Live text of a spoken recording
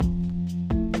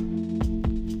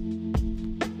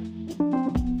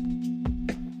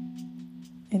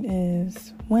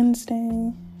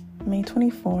Wednesday, May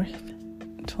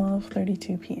 24th,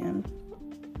 12:32 p.m.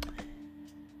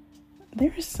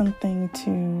 There is something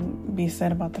to be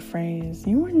said about the phrase,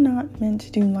 you are not meant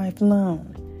to do life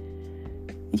alone.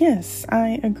 Yes,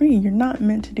 I agree, you're not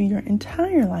meant to do your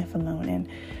entire life alone, and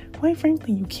quite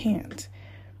frankly, you can't.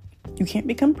 You can't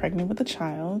become pregnant with a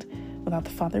child without the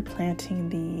father planting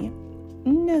the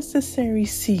necessary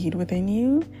seed within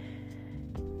you.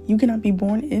 You cannot be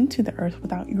born into the earth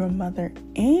without your mother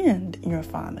and your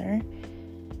father.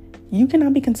 You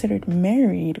cannot be considered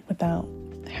married without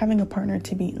having a partner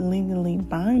to be legally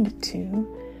bound to.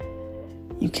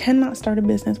 You cannot start a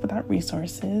business without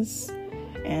resources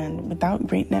and without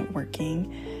great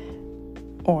networking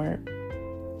or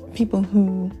people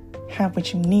who have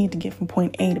what you need to get from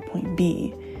point A to point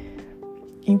B.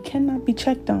 You cannot be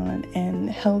checked on and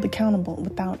held accountable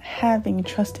without having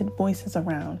trusted voices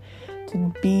around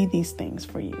to be these things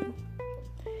for you.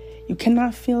 You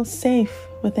cannot feel safe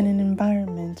within an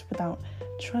environment without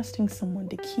trusting someone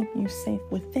to keep you safe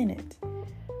within it.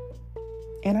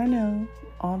 And I know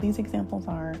all these examples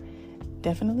are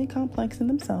definitely complex in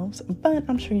themselves, but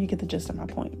I'm sure you get the gist of my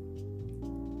point.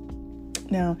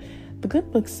 Now, the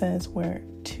good book says where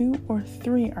 2 or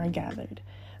 3 are gathered,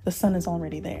 the Son is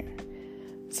already there.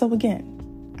 So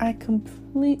again, I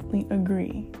completely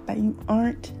agree that you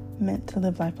aren't meant to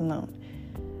live life alone,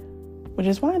 which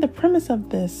is why the premise of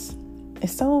this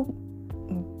is so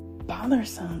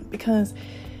bothersome, because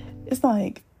it's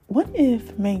like, what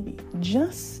if maybe,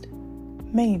 just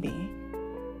maybe,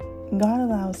 God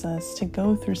allows us to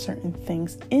go through certain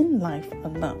things in life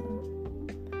alone?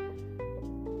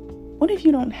 What if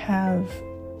you don't have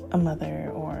a mother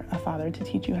or a father to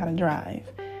teach you how to drive,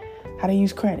 how to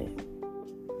use credit,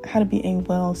 how to be a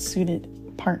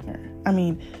well-suited partner? I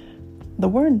mean, the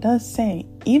word does say,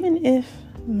 even if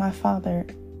my father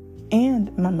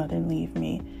and my mother leave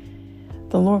me,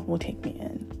 the Lord will take me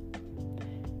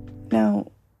in.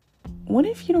 Now, what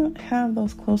if you don't have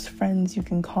those close friends you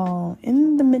can call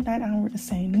in the midnight hour to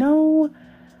say, no,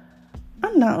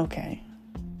 I'm not okay?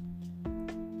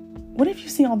 What if you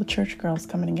see all the church girls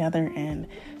coming together and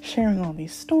sharing all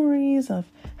these stories of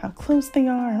how close they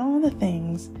are and all the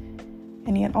things,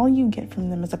 and yet all you get from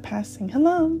them is a passing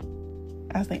hello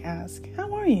as they ask,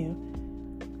 how are you?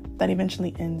 That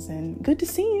eventually ends in, good to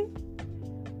see you.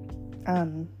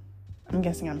 I'm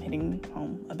guessing I'm hitting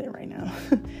home a bit right now.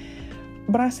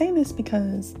 But I say this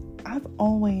because I've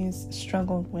always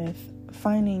struggled with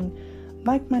finding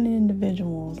like-minded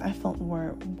individuals I felt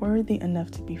were worthy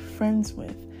enough to be friends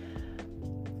with,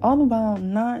 all the while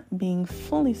not being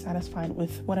fully satisfied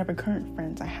with whatever current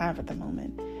friends I have at the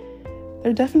moment.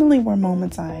 There definitely were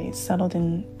moments I settled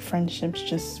in friendships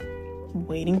just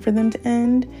waiting for them to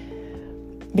end,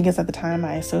 because at the time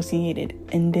I associated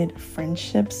ended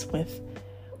friendships with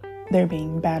there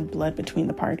being bad blood between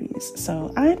the parties.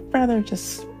 So I'd rather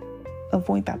just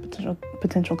avoid that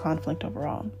potential conflict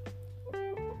overall.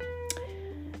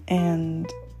 And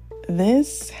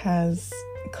this has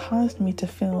caused me to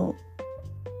feel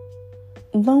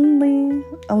lonely,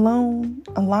 alone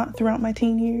a lot throughout my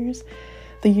teen years,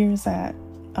 the years that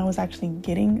I was actually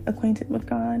getting acquainted with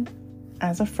God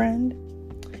as a friend.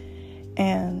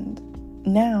 And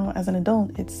now as an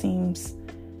adult, it seems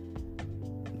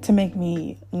to make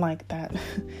me like that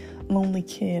lonely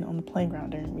kid on the playground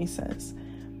during recess.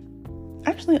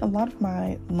 Actually, a lot of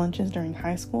my lunches during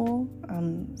high school,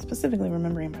 specifically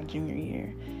remembering my junior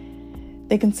year,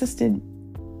 they consisted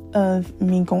of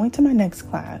me going to my next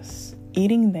class,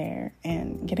 eating there,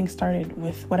 and getting started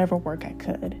with whatever work I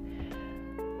could.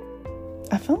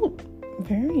 I felt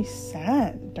very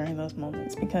sad during those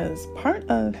moments because part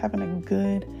of having a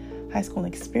good high school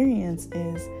experience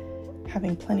is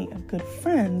having plenty of good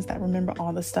friends that remember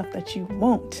all the stuff that you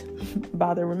won't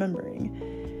bother remembering.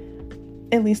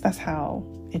 At least that's how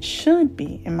it should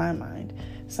be in my mind.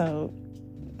 So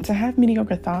to have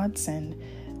mediocre thoughts and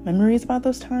memories about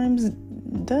those times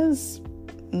does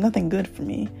nothing good for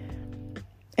me.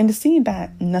 And to see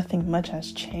that nothing much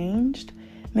has changed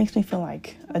makes me feel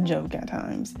like a joke at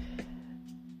times.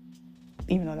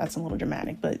 Even though that's a little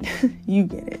dramatic, but you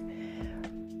get it.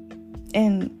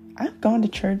 And I've gone to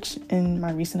church in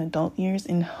my recent adult years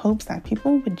in hopes that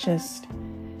people would just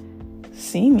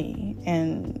see me,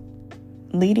 and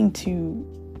leading to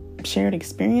shared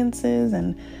experiences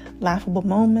and laughable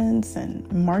moments and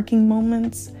marking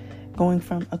moments, going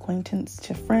from acquaintance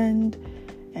to friend,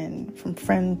 and from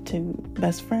friend to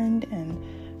best friend,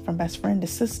 and from best friend to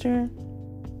sister.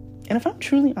 And if I'm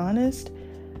truly honest,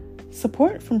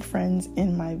 support from friends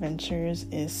in my ventures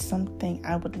is something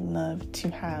I would love to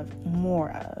have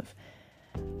more of.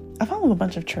 I follow a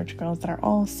bunch of church girls that are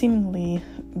all seemingly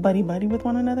buddy-buddy with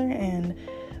one another, and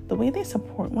the way they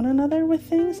support one another with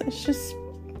things, it's just,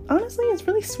 honestly, it's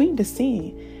really sweet to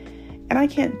see. And I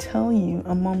can't tell you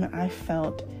a moment I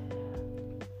felt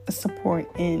support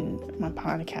in my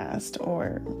podcast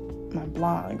or my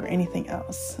blog or anything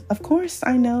else. Of course,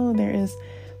 I know there is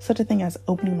such a thing as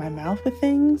opening my mouth with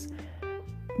things,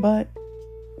 but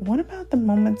what about the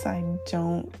moments I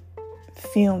don't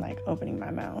feel like opening my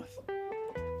mouth?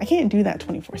 I can't do that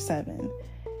 24/7.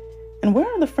 And where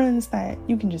are the friends that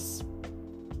you can just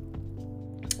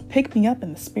pick me up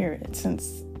in the spirit,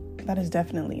 since that is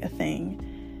definitely a thing?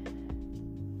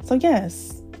 So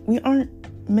yes, we aren't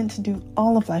meant to do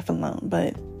all of life alone,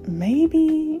 but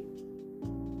maybe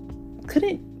could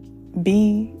it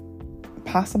be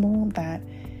possible that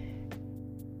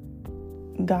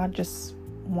God just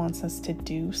wants us to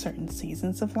do certain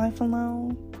seasons of life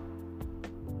alone?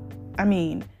 I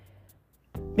mean,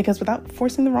 because without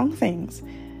forcing the wrong things,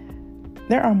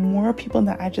 there are more people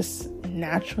that I just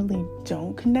naturally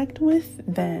don't connect with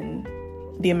than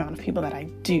the amount of people that I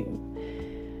do.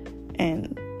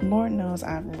 And Lord knows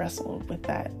I've wrestled with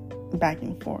that back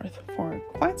and forth for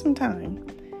quite some time.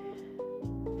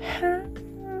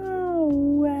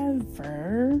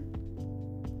 However,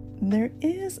 there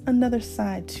is another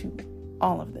side to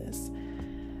all of this.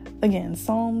 Again,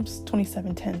 Psalms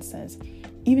 27:10 says,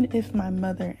 "Even if my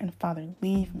mother and father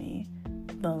leave me,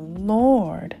 the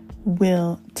Lord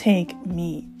will take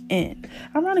me in."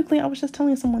 Ironically, I was just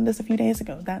telling someone this a few days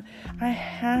ago, that I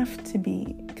have to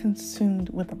be consumed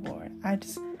with the Lord. I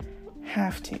just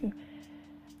have to.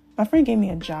 My friend gave me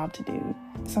a job to do,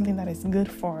 something that is good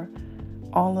for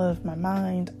all of my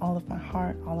mind, all of my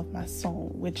heart, all of my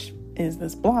soul, which is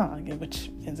this blog, which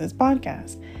is this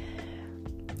podcast.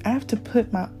 I have to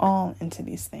put my all into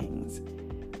these things.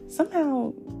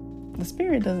 Somehow, the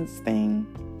Spirit does its thing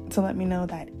to let me know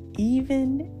that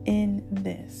even in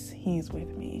this, He's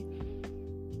with me.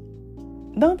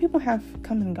 Though people have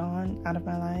come and gone out of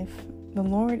my life, the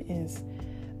Lord is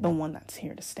the one that's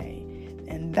here to stay.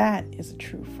 And that is a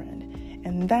true friend.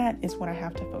 And that is what I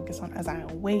have to focus on as I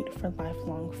await for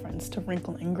lifelong friends to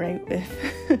wrinkle and gray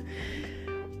with.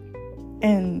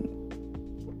 And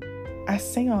I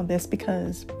say all this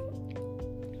because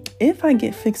if I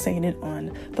get fixated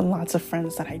on the lots of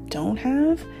friends that I don't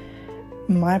have,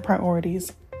 my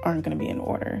priorities aren't going to be in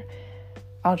order.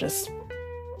 I'll just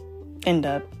end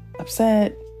up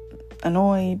upset,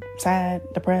 annoyed, sad,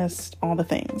 depressed, all the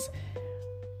things.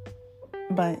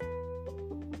 But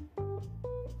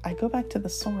I go back to the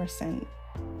source, and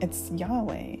it's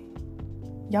Yahweh.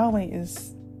 Yahweh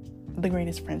is the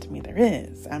greatest friend to me there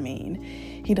is. I mean,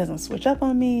 He doesn't switch up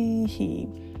on me. He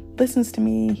listens to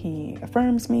me. He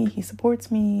affirms me. He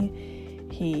supports me.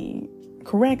 He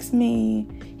corrects me.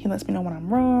 He lets me know when I'm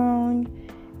wrong,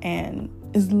 and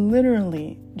is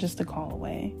literally just a call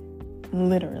away.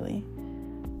 Literally.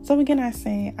 So again, I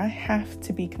say I have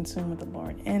to be consumed with the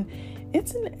Lord, and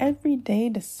it's an everyday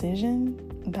decision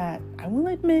that I will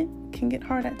admit can get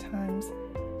hard at times.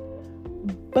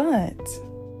 But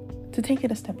to take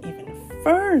it a step even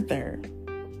further,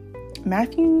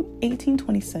 Matthew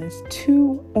 18:20 says,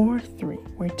 2 or 3,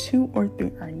 where 2 or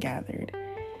 3 are gathered,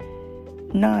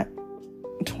 not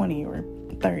 20 or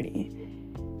 30.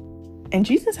 And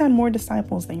Jesus had more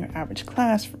disciples than your average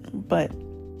classroom, but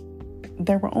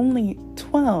there were only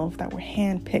 12 that were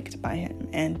handpicked by Him,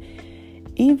 and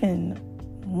even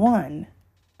one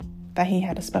that He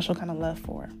had a special kind of love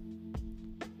for.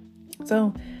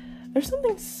 So there's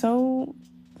something so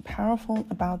powerful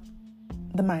about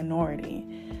the minority,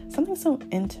 something so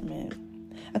intimate.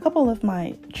 A couple of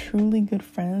my truly good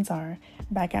friends are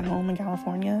back at home in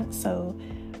California, so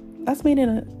that's made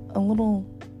it a little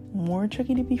more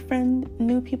tricky to befriend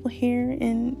new people here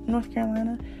in North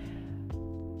Carolina.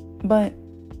 But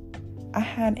I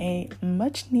had a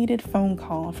much needed phone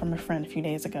call from a friend a few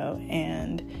days ago,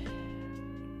 and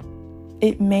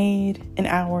it made an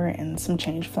hour and some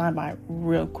change fly by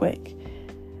real quick.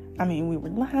 I mean, we were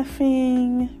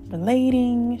laughing,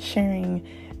 relating, sharing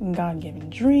God-given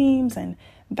dreams, and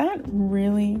that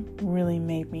really, really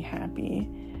made me happy.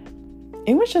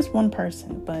 It was just one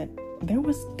person, but there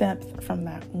was depth from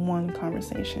that one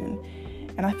conversation.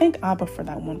 And I thank Abba for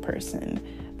that one person,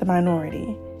 the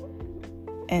minority.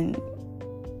 And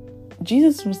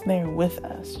Jesus was there with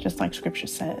us, just like Scripture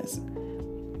says.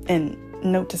 And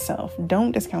note to self,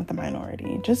 don't discount the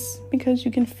minority. Just because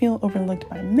you can feel overlooked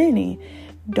by many,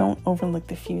 don't overlook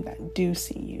the few that do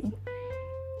see you.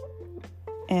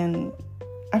 And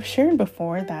I've shared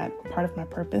before that part of my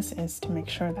purpose is to make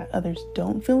sure that others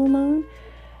don't feel alone,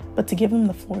 but to give them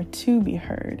the floor to be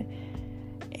heard.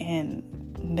 And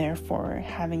Therefore,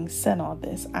 having said all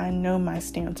this, I know my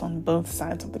stance on both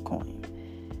sides of the coin.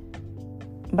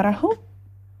 But I hope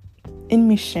in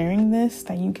me sharing this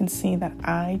that you can see that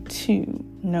I too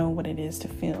know what it is to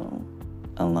feel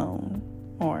alone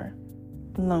or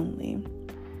lonely,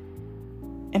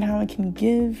 and how it can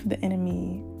give the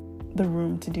enemy the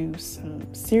room to do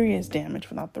some serious damage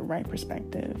without the right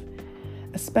perspective,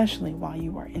 especially while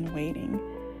you are in waiting.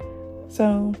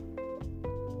 So,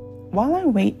 while I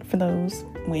wait for those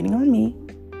waiting on me,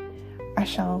 I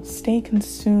shall stay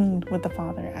consumed with the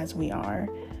Father as we are,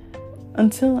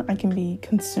 until I can be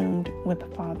consumed with the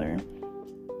Father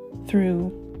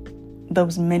through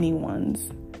those many ones.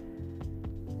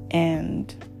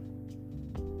 And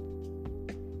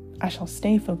I shall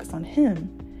stay focused on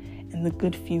Him and the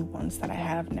good few ones that I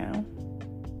have now,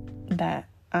 that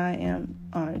I am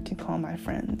honored to call my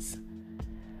friends.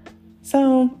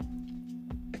 So,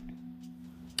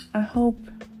 I hope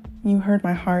you heard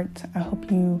my heart. I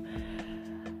hope you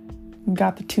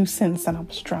got the 2 cents that I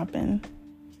was dropping.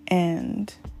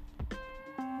 And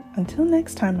until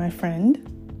next time, my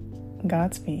friend,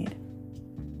 Godspeed.